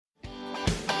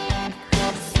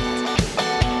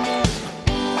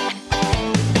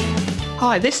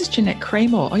Hi, this is Jeanette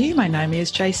Creamore, or you may know me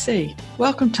as JC.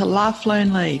 Welcome to Laugh,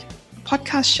 Learn, Lead, a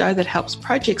podcast show that helps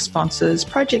project sponsors,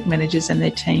 project managers and their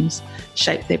teams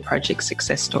shape their project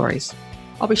success stories.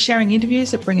 I'll be sharing interviews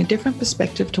that bring a different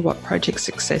perspective to what project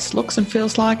success looks and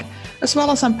feels like, as well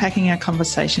as unpacking our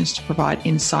conversations to provide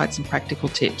insights and practical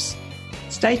tips.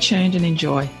 Stay tuned and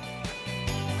enjoy.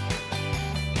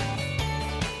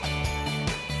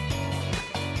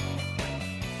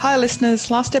 Hi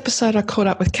listeners, last episode I caught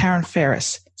up with Karen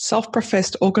Ferris,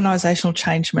 self-professed organisational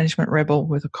change management rebel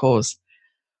with a cause.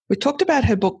 We talked about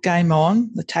her book Game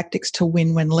On, the tactics to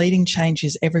win when leading change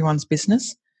is everyone's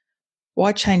business,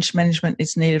 why change management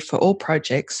is needed for all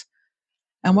projects,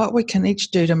 and what we can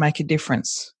each do to make a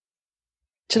difference.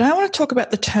 Today I want to talk about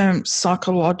the term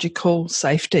psychological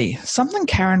safety, something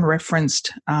Karen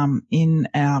referenced in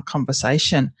our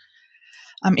conversation.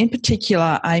 In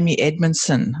particular, Amy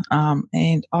Edmondson,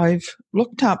 and I've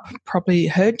looked up probably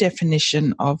her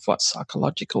definition of what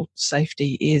psychological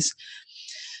safety is.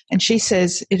 And she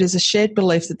says it is a shared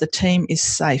belief that the team is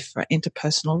safe for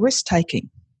interpersonal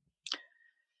risk-taking.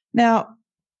 Now,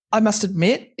 I must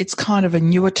admit, it's kind of a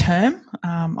newer term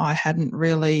I hadn't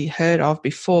really heard of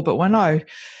before, but when I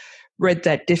read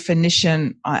that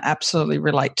definition, I absolutely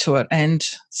relate to it. And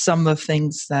some of the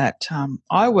things that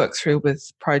I work through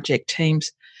with project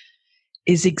teams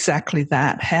is exactly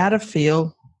that, how to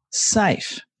feel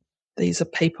safe. These are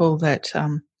people that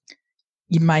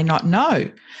you may not know.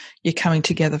 You're coming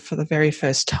together for the very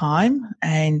first time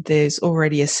and there's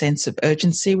already a sense of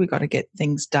urgency. We've got to get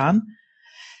things done.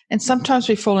 And sometimes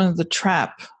we fall into the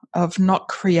trap of not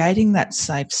creating that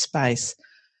safe space.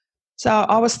 So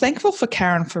I was thankful for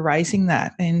Karen for raising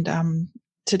that. And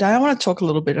today I want to talk a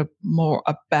little bit more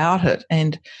about it.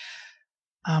 And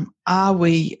are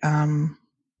we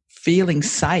feeling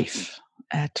safe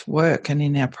at work and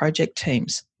in our project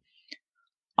teams?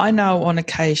 I know on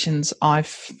occasions I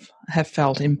have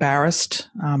felt embarrassed,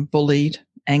 bullied,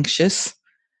 anxious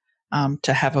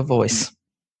to have a voice.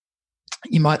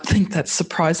 You might think that's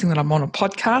surprising that I'm on a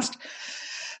podcast,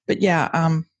 but yeah,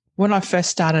 when I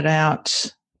first started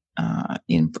out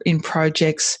in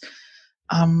projects,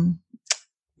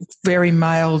 very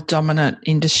male-dominant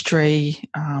industry,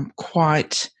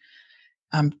 quite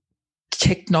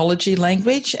technology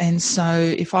language, and so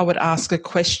if I would ask a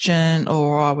question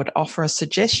or I would offer a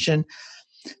suggestion,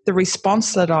 the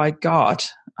response that I got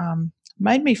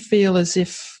made me feel as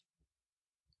if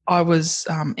I was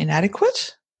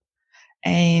inadequate.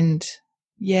 And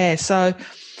yeah, so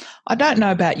I don't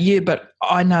know about you, but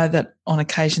I know that on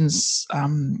occasions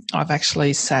I've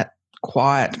actually sat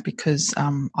quiet because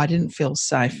I didn't feel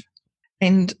safe.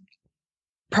 And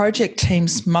project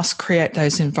teams must create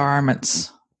those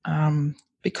environments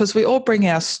because we all bring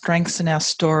our strengths and our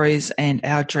stories and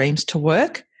our dreams to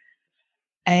work,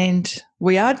 and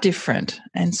we are different.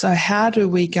 And so how do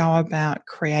we go about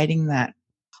creating that?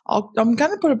 I'm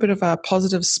going to put a bit of a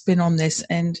positive spin on this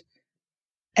and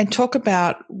talk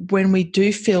about when we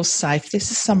do feel safe.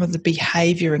 This is some of the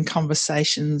behaviour and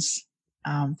conversations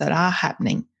that are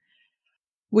happening.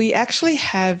 We actually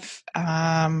have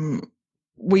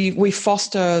we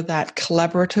foster that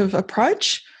collaborative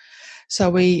approach. So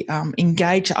we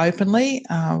engage openly.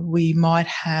 We might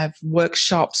have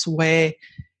workshops where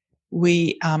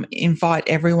we invite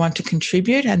everyone to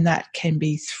contribute, and that can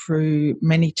be through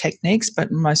many techniques,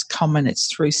 but most common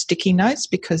it's through sticky notes,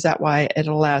 because that way it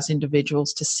allows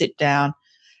individuals to sit down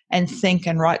and think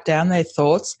and write down their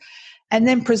thoughts and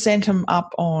then present them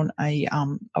up on a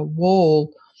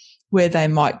wall where they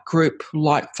might group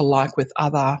like for like with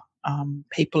other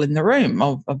people in the room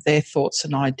of their thoughts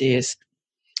and ideas.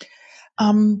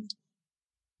 And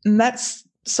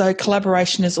so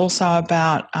collaboration is also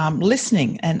about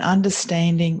listening and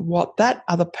understanding what that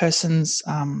other person's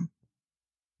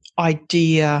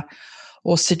idea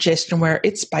or suggestion, where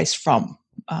it's based from,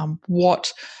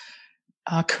 what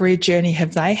career journey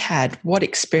have they had, what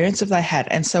experience have they had,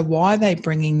 and so why are they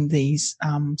bringing these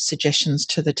suggestions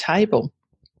to the table.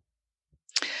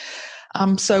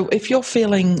 So if you're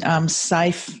feeling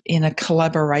safe in a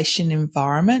collaboration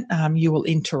environment, you will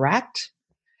interact.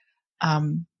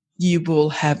 You will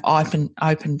have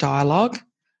open dialogue,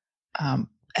 and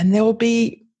there will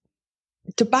be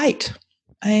debate.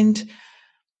 And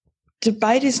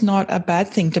debate is not a bad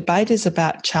thing. Debate is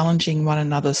about challenging one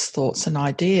another's thoughts and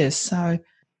ideas. So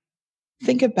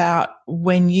think about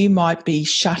when you might be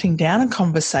shutting down a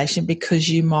conversation because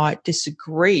you might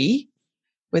disagree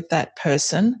with that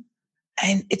person,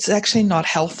 and it's actually not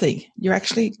healthy. You're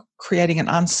actually creating an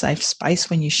unsafe space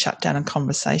when you shut down a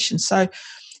conversation. So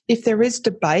if there is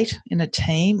debate in a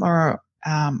team or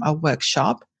a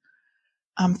workshop,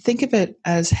 think of it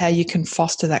as how you can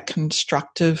foster that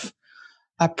constructive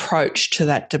approach to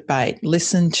that debate.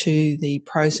 Listen to the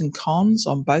pros and cons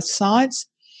on both sides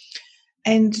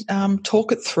and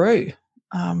talk it through.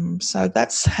 So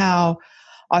that's how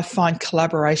I find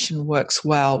collaboration works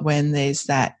well, when there's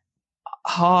that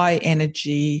high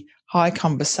energy, high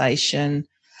conversation,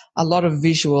 a lot of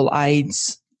visual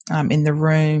aids in the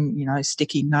room,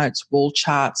 sticky notes, wall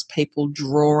charts, people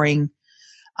drawing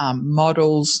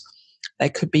models. They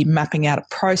could be mapping out a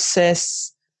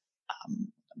process.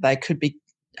 They could be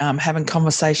having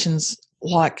conversations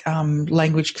like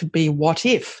language could be what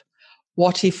if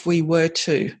we were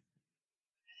to.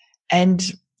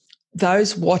 And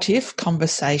those what if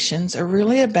conversations are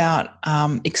really about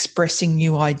expressing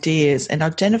new ideas and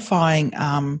identifying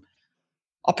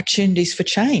opportunities for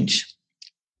change.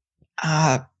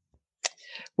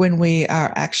 When we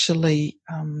are actually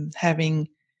having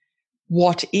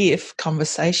what if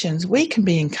conversations, we can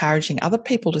be encouraging other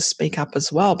people to speak up as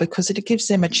well, because it gives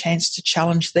them a chance to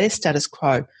challenge their status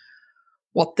quo,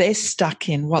 what they're stuck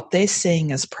in, what they're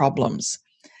seeing as problems.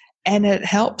 And it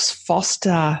helps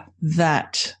foster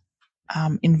that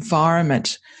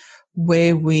environment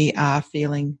where we are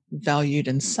feeling valued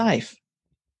and safe.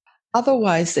 Other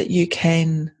ways that you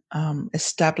can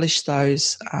establish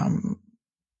those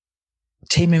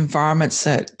team environments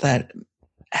that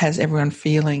has everyone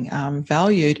feeling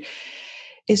valued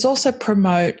is also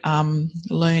promote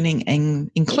learning and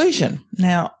inclusion.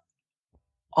 Now,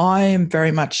 I am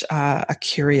very much a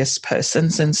curious person,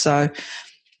 and so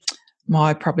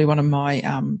probably one of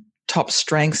my top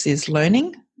strengths is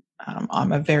learning.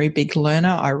 I'm a very big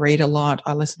learner. I read a lot.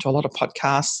 I listen to a lot of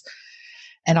podcasts,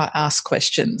 and I ask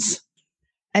questions.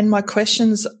 And my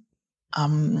questions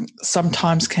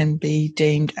sometimes can be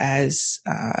deemed as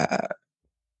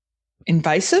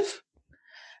invasive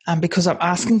because I'm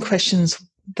asking questions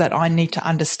that I need to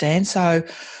understand. So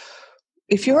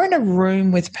if you're in a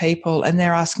room with people and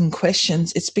they're asking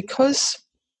questions, it's because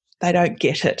they don't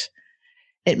get it.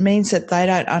 It means that they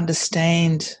don't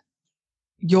understand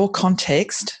your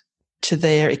context to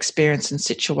their experience and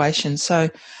situation. So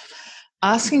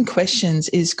asking questions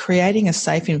is creating a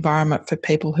safe environment for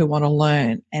people who want to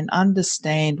learn and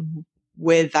understand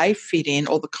where they fit in,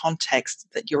 or the context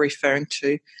that you're referring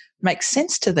to makes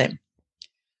sense to them.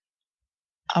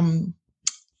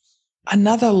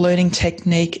 Another learning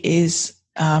technique is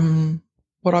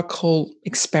what I call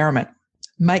experiment.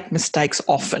 Make mistakes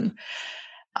often.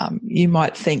 You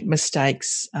might think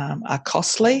mistakes are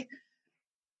costly.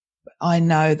 I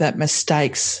know that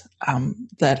mistakes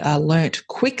that are learnt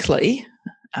quickly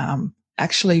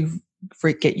actually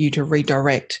get you to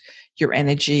redirect your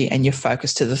energy and your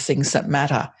focus to the things that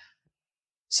matter.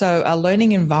 So a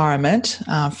learning environment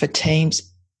for teams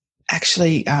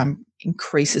actually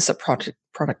increases the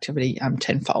productivity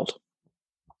tenfold.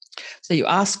 So you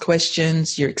ask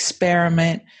questions, you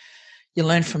experiment, you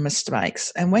learn from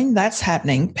mistakes. And when that's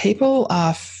happening, people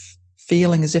are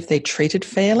feeling as if they're treated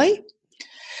fairly,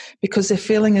 because they're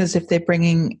feeling as if they're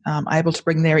able to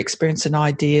bring their experience and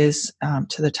ideas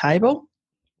to the table,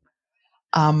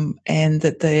 and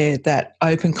that they're that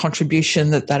open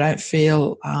contribution, that they don't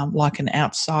feel like an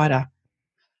outsider.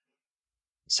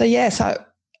 So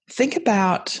think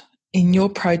about in your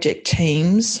project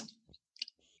teams,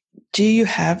 do you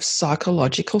have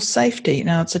psychological safety?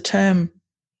 Now, it's a term,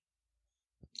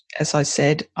 as I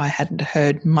said, I hadn't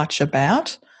heard much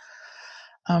about,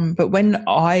 but when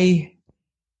I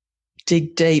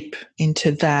dig deep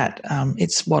into that,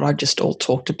 it's what I just all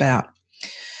talked about.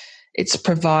 It's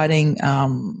providing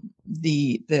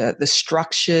the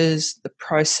structures, the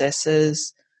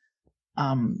processes,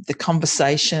 the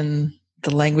conversation,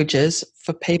 the languages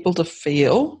for people to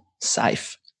feel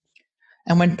safe.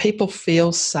 And when people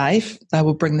feel safe, they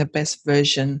will bring the best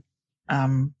version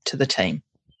to the team.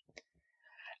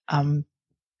 And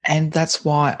that's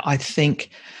why I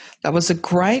think that was a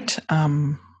great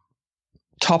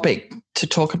topic to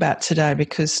talk about today,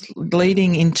 because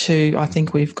leading into, I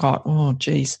think we've got,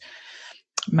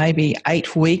 maybe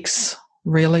 8 weeks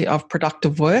really of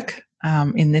productive work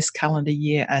in this calendar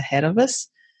year ahead of us,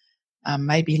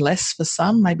 maybe less for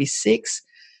some, maybe 6,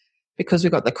 because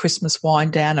we've got the Christmas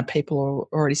wind down and people are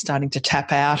already starting to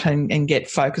tap out and get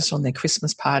focused on their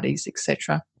Christmas parties,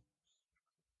 etc.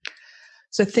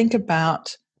 So think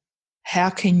about,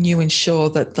 how can you ensure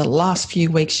that the last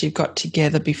few weeks you've got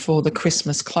together before the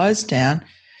Christmas close down,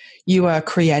 you are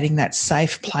creating that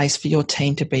safe place for your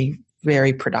team to be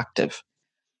very productive?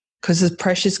 Because the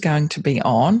pressure's going to be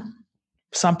on.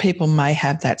 Some people may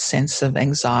have that sense of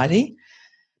anxiety.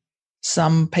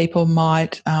 Some people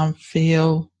might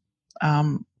feel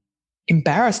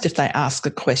embarrassed if they ask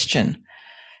a question.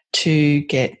 to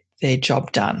get their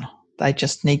job done. They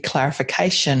just need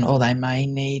clarification, or they may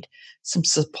need some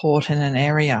support in an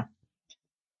area.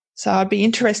 So I'd be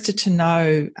interested to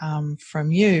know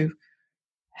from you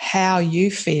how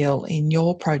you feel in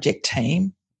your project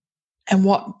team and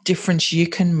what difference you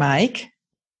can make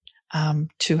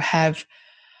to have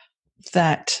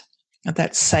that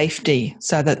safety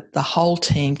so that the whole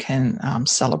team can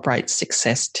celebrate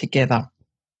success together.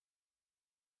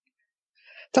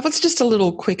 So that's just a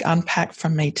little quick unpack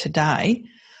from me today.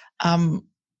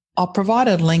 I'll provide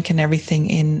a link and everything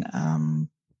in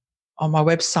on my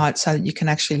website so that you can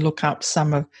actually look up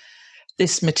some of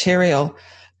this material.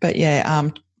 But yeah,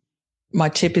 my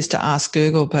tip is to ask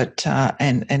Google, but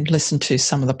and listen to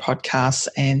some of the podcasts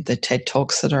and the TED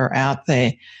Talks that are out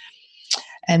there.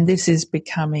 And this is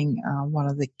becoming one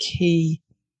of the key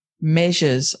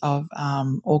measures of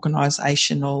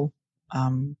organisational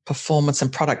performance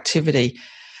and productivity,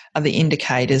 are the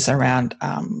indicators around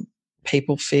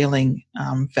people feeling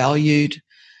valued,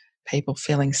 people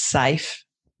feeling safe,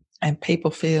 and people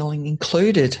feeling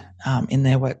included in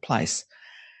their workplace.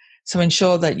 So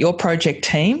ensure that your project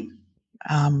team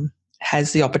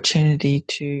has the opportunity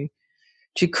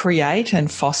to create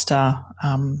and foster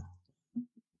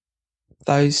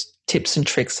those tips and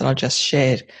tricks that I just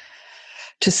shared.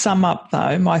 To sum up,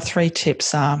 though, my 3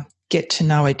 tips are: get to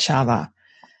know each other.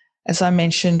 As I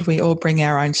mentioned, we all bring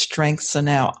our own strengths and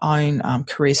our own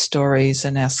career stories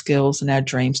and our skills and our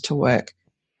dreams to work.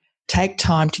 Take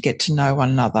time to get to know one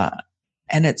another.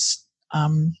 And it's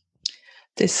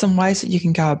there's some ways that you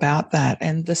can go about that.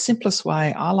 And the simplest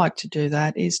way I like to do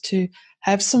that is to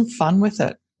have some fun with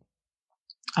it.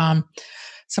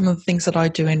 Some of the things that I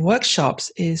do in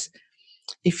workshops is,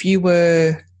 if you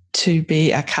were to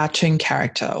be a cartoon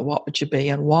character, what would you be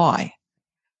and why?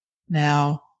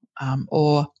 Now,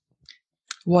 or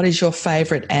what is your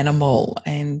favourite animal,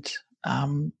 and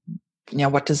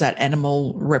what does that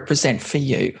animal represent for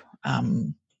you?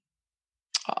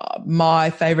 My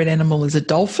favourite animal is a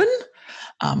dolphin,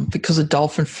 because a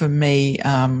dolphin for me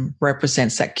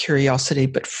represents that curiosity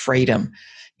but freedom.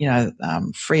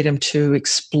 Freedom to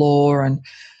explore and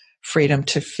freedom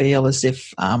to feel as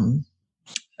if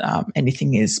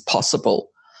anything is possible.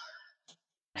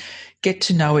 Get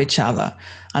to know each other,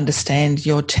 understand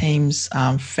your team's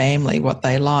family, what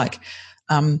they like.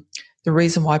 The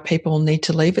reason why people need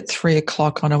to leave at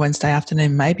 3:00 on a Wednesday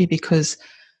afternoon may be because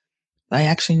they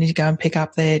actually need to go and pick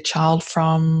up their child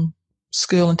from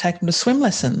school and take them to swim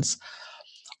lessons.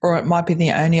 Or it might be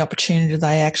the only opportunity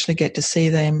they actually get to see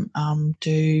them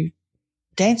do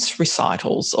dance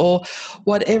recitals, or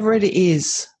whatever it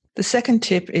is. The second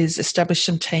tip is establish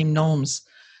some team norms.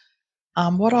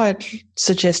 What I'd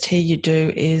suggest here you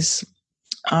do is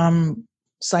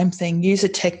same thing, use a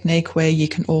technique where you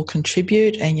can all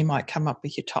contribute, and you might come up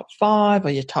with your top 5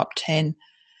 or your top 10.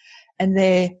 And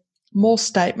they're more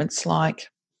statements like,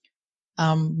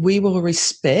 we will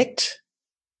respect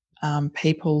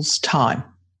people's time.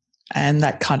 And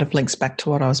that kind of links back to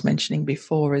what I was mentioning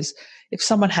before, is if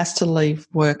someone has to leave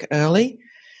work early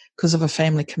because of a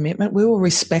family commitment, we will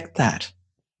respect that.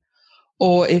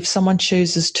 Or if someone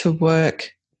chooses to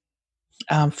work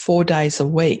 4 days a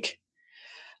week,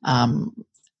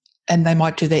 and they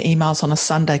might do their emails on a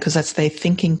Sunday because that's their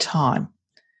thinking time,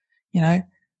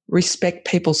 respect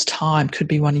people's time could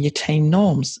be one of your team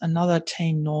norms. Another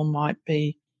team norm might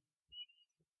be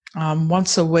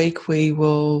once a week we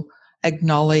will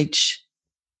acknowledge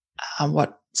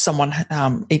what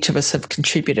each of us have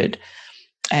contributed,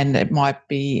 and it might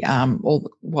be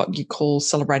all what you call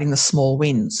celebrating the small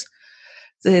wins.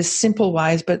 There's simple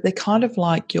ways, but they're kind of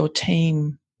like your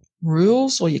team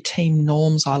rules or your team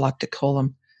norms, I like to call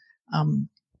them.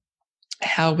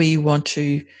 How we want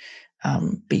to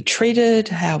be treated,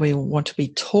 how we want to be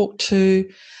talked to,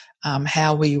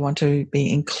 how we want to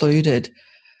be included.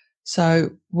 So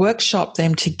workshop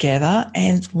them together,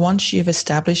 and once you've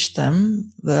established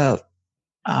them,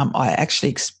 I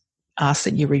actually ask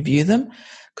that you review them,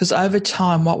 because over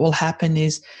time what will happen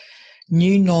is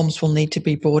new norms will need to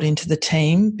be brought into the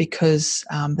team, because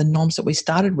the norms that we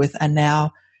started with are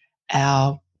now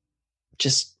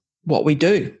just what we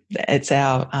do. It's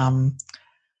our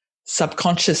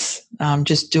subconscious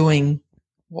just doing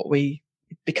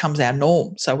it becomes our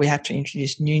norm. So we have to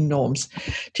introduce new norms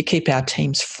to keep our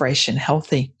teams fresh and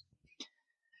healthy.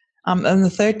 And the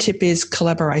third tip is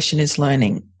collaboration is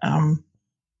learning.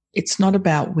 It's not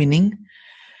about winning.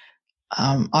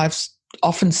 I've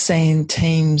often seen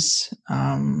teams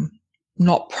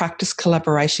not practice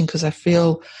collaboration because I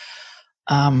feel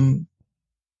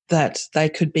that they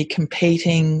could be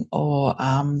competing or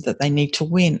that they need to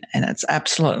win. And it's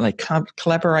absolutely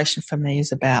collaboration for me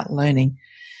is about learning.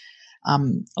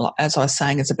 As I was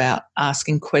saying, it's about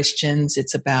asking questions.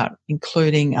 It's about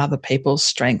including other people's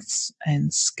strengths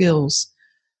and skills.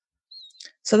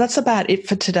 So that's about it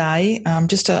for today.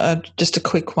 Just a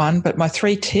quick one, but my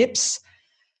 3 tips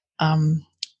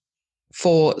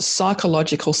for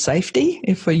psychological safety,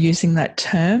 if we're using that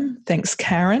term, thanks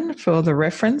Karen for the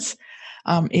reference,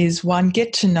 is 1,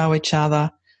 get to know each other,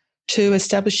 2,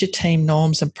 establish your team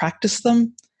norms and practice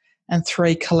them, and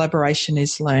 3, collaboration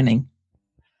is learning.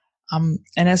 And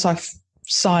as I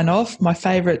sign off, my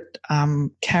favourite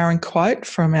Karen quote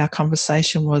from our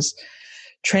conversation was,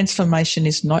 "Transformation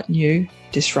is not new,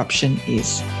 disruption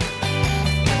is."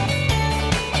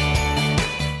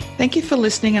 Thank you for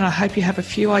listening, and I hope you have a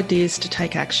few ideas to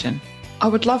take action. I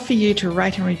would love for you to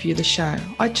rate and review the show.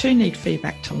 I too need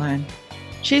feedback to learn.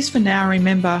 Cheers for now.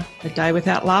 Remember, a day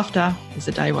without laughter is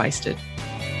a day wasted.